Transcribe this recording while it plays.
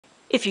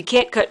If you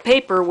can't cut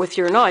paper with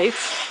your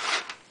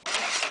knife,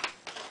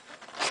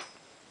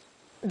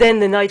 then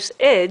the knife's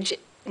edge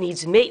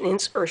needs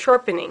maintenance or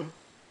sharpening.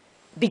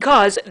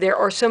 Because there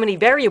are so many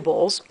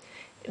variables,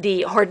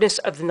 the hardness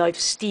of the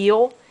knife's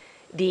steel,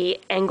 the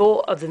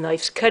angle of the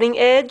knife's cutting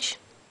edge,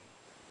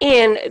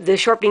 and the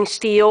sharpening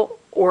steel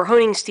or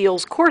honing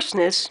steel's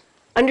coarseness,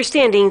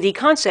 understanding the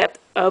concept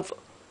of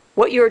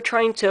what you're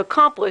trying to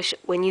accomplish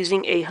when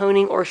using a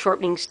honing or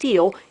sharpening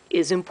steel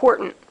is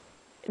important.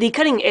 The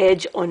cutting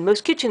edge on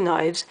most kitchen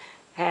knives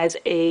has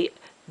a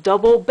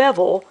double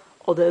bevel,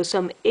 although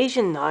some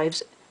Asian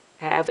knives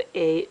have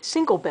a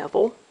single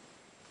bevel.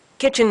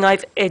 Kitchen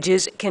knife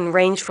edges can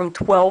range from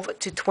 12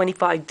 to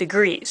 25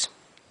 degrees.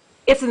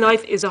 If the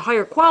knife is a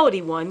higher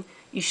quality one,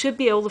 you should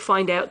be able to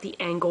find out the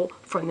angle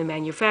from the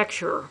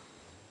manufacturer.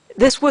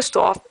 This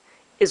Wüsthof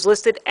is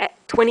listed at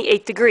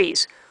 28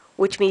 degrees,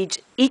 which means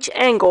each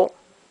angle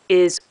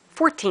is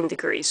 14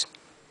 degrees.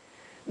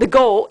 The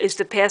goal is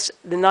to pass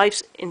the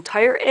knife's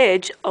entire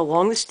edge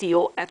along the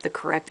steel at the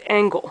correct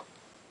angle.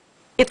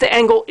 If the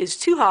angle is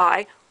too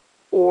high,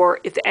 or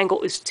if the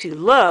angle is too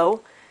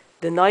low,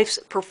 the knife's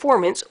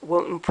performance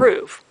won't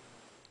improve.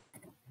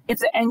 If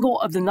the angle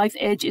of the knife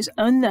edge is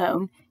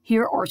unknown,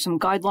 here are some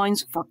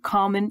guidelines for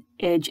common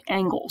edge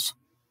angles.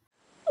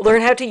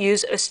 Learn how to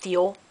use a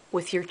steel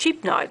with your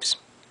cheap knives.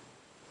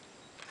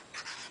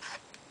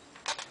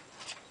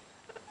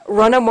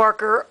 Run a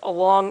marker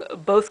along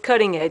both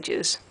cutting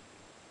edges.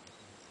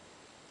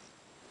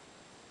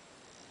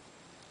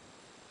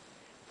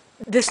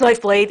 This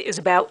knife blade is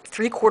about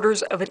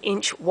 3/4 of an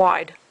inch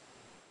wide.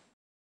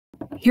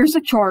 Here's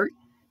a chart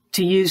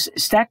to use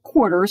stacked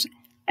quarters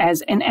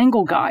as an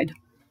angle guide.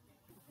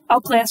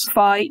 I'll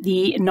classify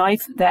the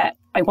knife that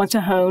I want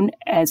to hone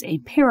as a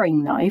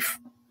paring knife,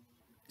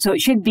 so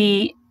it should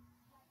be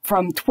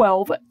from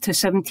 12 to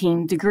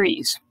 17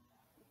 degrees.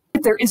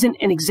 If there isn't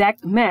an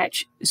exact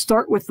match,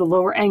 start with the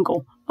lower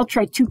angle. I'll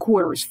try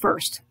 2/4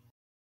 first.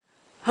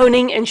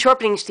 Honing and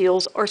sharpening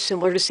steels are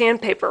similar to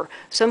sandpaper.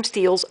 Some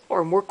steels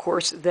are more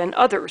coarse than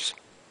others.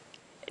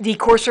 The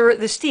coarser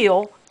the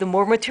steel, the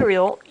more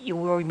material you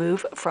will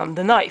remove from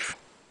the knife.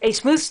 A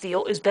smooth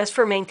steel is best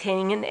for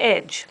maintaining an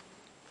edge.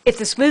 If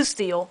the smooth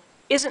steel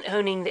isn't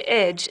honing the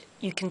edge,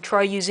 you can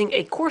try using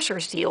a coarser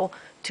steel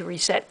to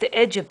reset the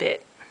edge a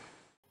bit.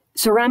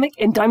 Ceramic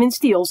and diamond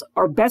steels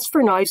are best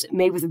for knives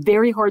made with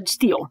very hard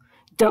steel.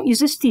 Don't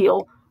use a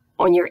steel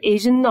on your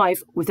Asian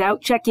knife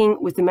without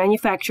checking with the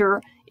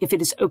manufacturer if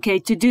it is okay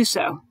to do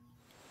so.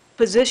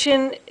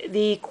 Position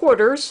the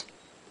quarters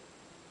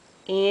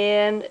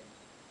and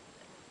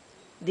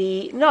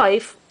the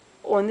knife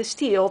on the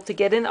steel to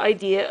get an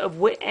idea of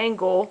what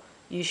angle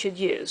you should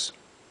use.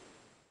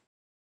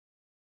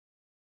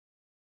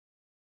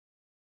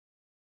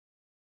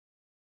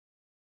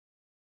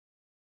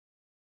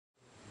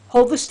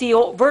 Hold the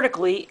steel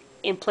vertically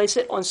and place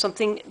it on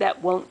something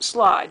that won't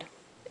slide.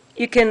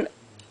 You can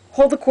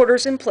hold the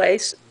quarters in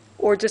place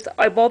or just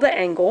eyeball the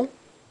angle.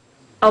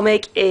 I'll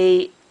make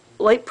a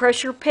light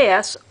pressure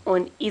pass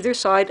on either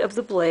side of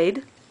the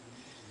blade.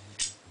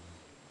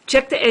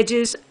 Check the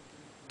edges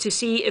to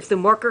see if the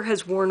marker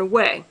has worn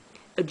away.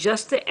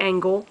 Adjust the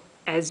angle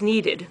as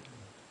needed.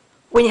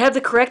 When you have the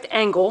correct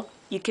angle,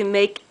 you can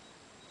make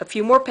a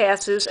few more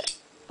passes,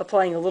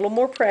 applying a little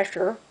more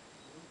pressure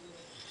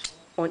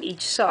on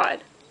each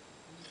side.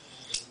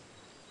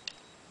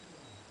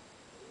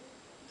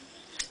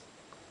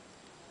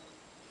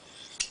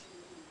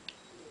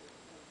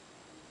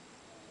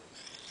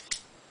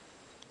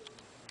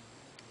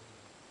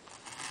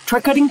 Try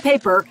cutting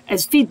paper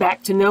as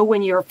feedback to know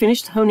when you are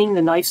finished honing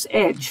the knife's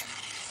edge.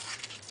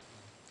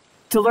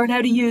 To learn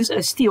how to use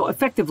a steel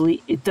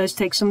effectively, it does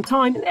take some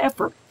time and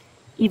effort.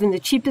 Even the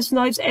cheapest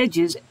knife's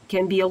edges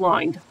can be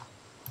aligned.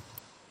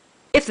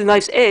 If the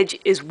knife's edge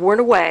is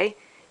worn away,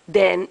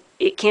 then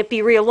it can't be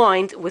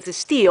realigned with the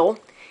steel,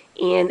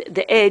 and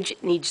the edge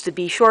needs to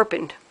be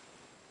sharpened.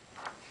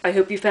 I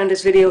hope you found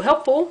this video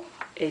helpful.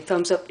 A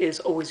thumbs up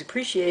is always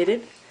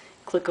appreciated.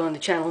 Click on the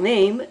channel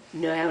name,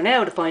 know how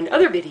now to find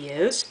other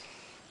videos,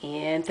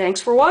 and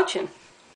thanks for watching.